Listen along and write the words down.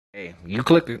Hey, you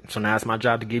clicked it, so now it's my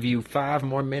job to give you 5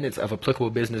 more minutes of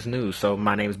applicable business news. So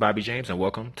my name is Bobby James, and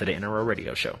welcome to the Enaroux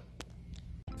Radio Show.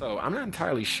 So I'm not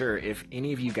entirely sure if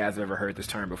any of you guys have ever heard this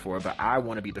term before, but I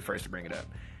want to be the first to bring it up.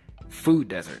 Food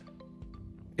desert.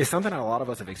 It's something that a lot of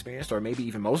us have experienced, or maybe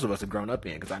even most of us have grown up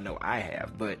in, because I know I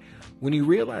have. But when you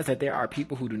realize that there are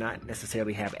people who do not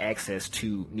necessarily have access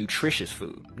to nutritious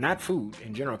food, not food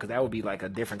in general, because that would be like a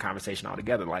different conversation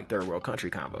altogether, like third world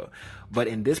country combo. But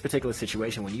in this particular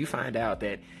situation, when you find out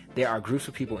that there are groups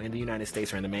of people in the United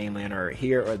States or in the mainland or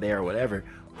here or there or whatever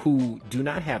who do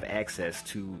not have access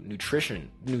to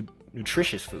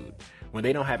nutritious food, when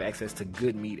they don't have access to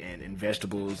good meat and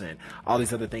vegetables and all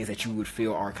these other things that you would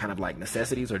feel are kind of like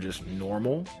necessities or just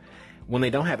normal, when they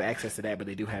don't have access to that, but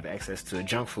they do have access to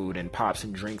junk food and pops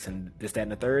and drinks and this, that,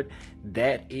 and the third,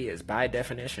 that is, by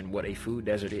definition, what a food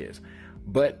desert is.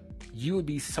 But you would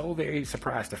be so very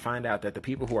surprised to find out that the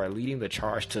people who are leading the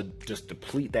charge to just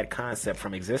deplete that concept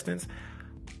from existence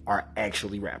are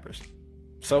actually rappers.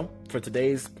 So, for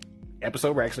today's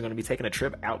episode, we're actually going to be taking a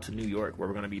trip out to New York, where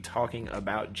we're going to be talking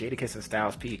about Jadakiss and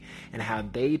Styles P and how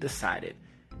they decided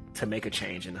to make a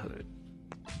change in the hood.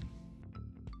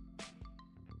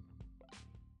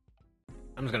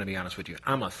 I'm just going to be honest with you.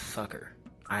 I'm a sucker.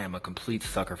 I am a complete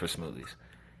sucker for smoothies.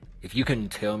 If you can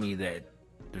tell me that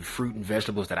the fruit and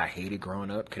vegetables that I hated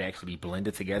growing up could actually be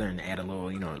blended together and add a little,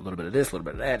 a little bit of this, a little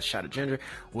bit of that, a shot of ginger,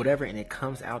 whatever, and it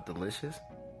comes out delicious,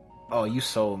 oh, you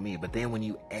sold me. But then when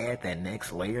you add that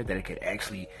next layer that it could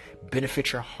actually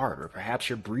benefit your heart, or perhaps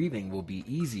your breathing will be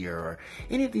easier, or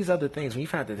any of these other things, when you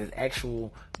find that there's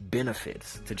actual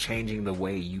benefits to changing the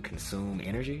way you consume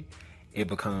energy, it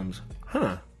becomes,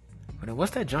 well, then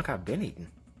what's that junk I've been eating?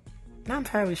 Not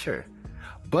entirely sure.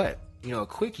 But, a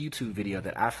quick YouTube video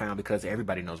that I found, because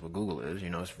everybody knows what Google is,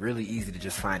 it's really easy to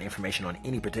just find information on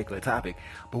any particular topic.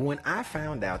 But when I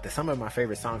found out that some of my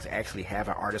favorite songs actually have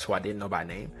an artist who I didn't know by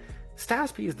name,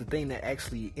 Styles P is the thing that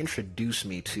actually introduced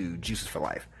me to Juices for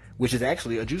Life, which is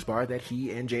actually a juice bar that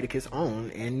he and Jadakiss own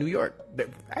in New York. They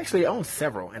actually own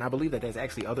several, and I believe that there's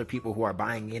actually other people who are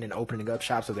buying in and opening up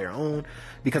shops of their own,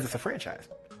 because it's a franchise.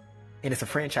 And it's a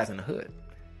franchise in the hood.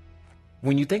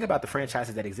 When you think about the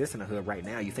franchises that exist in the hood right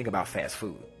now, you think about fast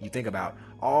food. You think about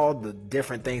all the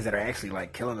different things that are actually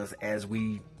like killing us as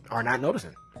we are not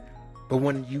noticing. But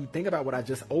when you think about what I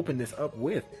just opened this up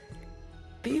with,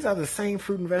 these are the same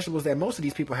fruit and vegetables that most of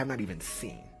these people have not even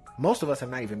seen. Most of us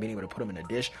have not even been able to put them in a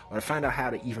dish or to find out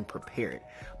how to even prepare it.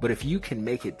 But if you can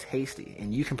make it tasty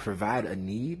and you can provide a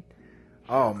need,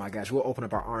 oh my gosh, we'll open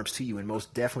up our arms to you and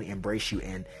most definitely embrace you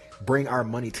and bring our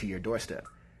money to your doorstep.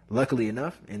 Luckily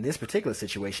enough, in this particular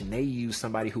situation, they use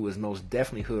somebody who is most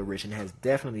definitely hood rich and has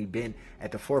definitely been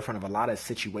at the forefront of a lot of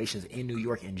situations in New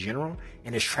York in general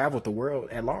and has traveled the world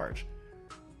at large.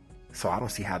 So I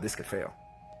don't see how this could fail.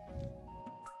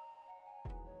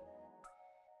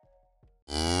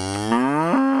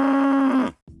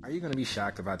 Are you going to be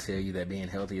shocked if I tell you that being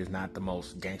healthy is not the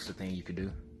most gangster thing you could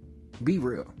do? Be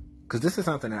real. Because this is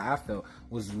something that I felt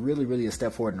was really, really a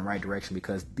step forward in the right direction,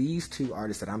 because these two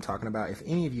artists that I'm talking about, if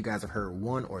any of you guys have heard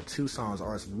one or two songs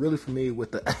or is really familiar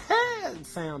with the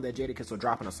sound that Jadakiss will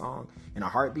drop in a song in a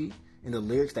heartbeat, and the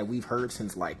lyrics that we've heard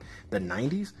since like the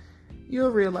 90s,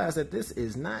 you'll realize that this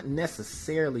is not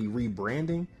necessarily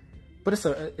rebranding, but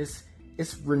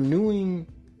it's renewing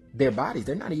their bodies.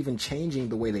 They're not even changing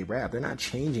the way they rap. They're not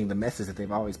changing the message that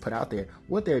they've always put out there.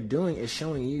 What they're doing is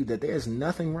showing you that there's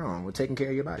nothing wrong with taking care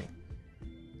of your body.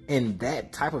 And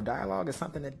that type of dialogue is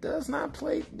something that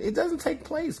it doesn't take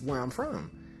place where I'm from.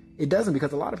 It doesn't,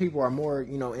 because a lot of people are more,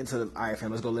 into, all right, fam,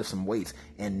 let's go lift some weights,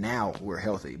 and now we're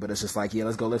healthy. But it's just like, yeah,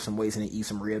 let's go lift some weights and then eat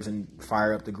some ribs and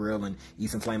fire up the grill and eat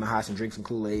some Flamin' Hots and drink some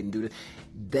Kool-Aid and do this.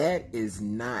 That is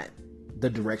not the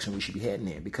direction we should be heading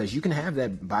in, because you can have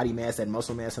that body mass, that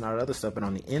muscle mass, and all that other stuff, but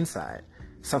on the inside,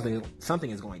 something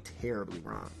is going terribly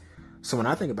wrong. So when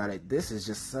I think about it, this is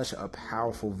just such a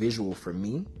powerful visual for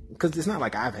me, because it's not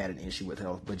like I've had an issue with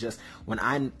health, but just when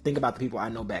I think about the people I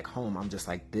know back home, I'm just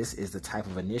like, this is the type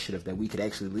of initiative that we could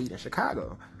actually lead in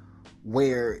Chicago,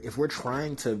 where if we're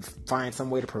trying to find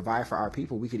some way to provide for our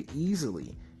people, we could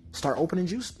easily start opening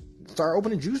juice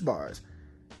bars.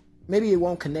 Maybe it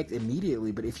won't connect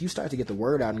immediately, but if you start to get the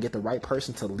word out and get the right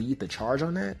person to lead the charge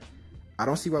on that, I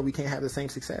don't see why we can't have the same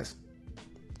success,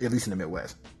 at least in the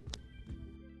Midwest.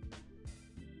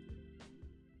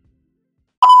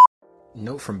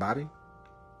 Note from Bobby: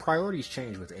 priorities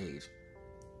change with age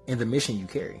and the mission you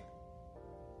carry.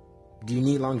 Do you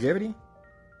need longevity?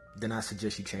 Then I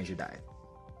suggest you change your diet.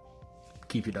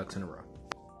 Keep your ducks in a row.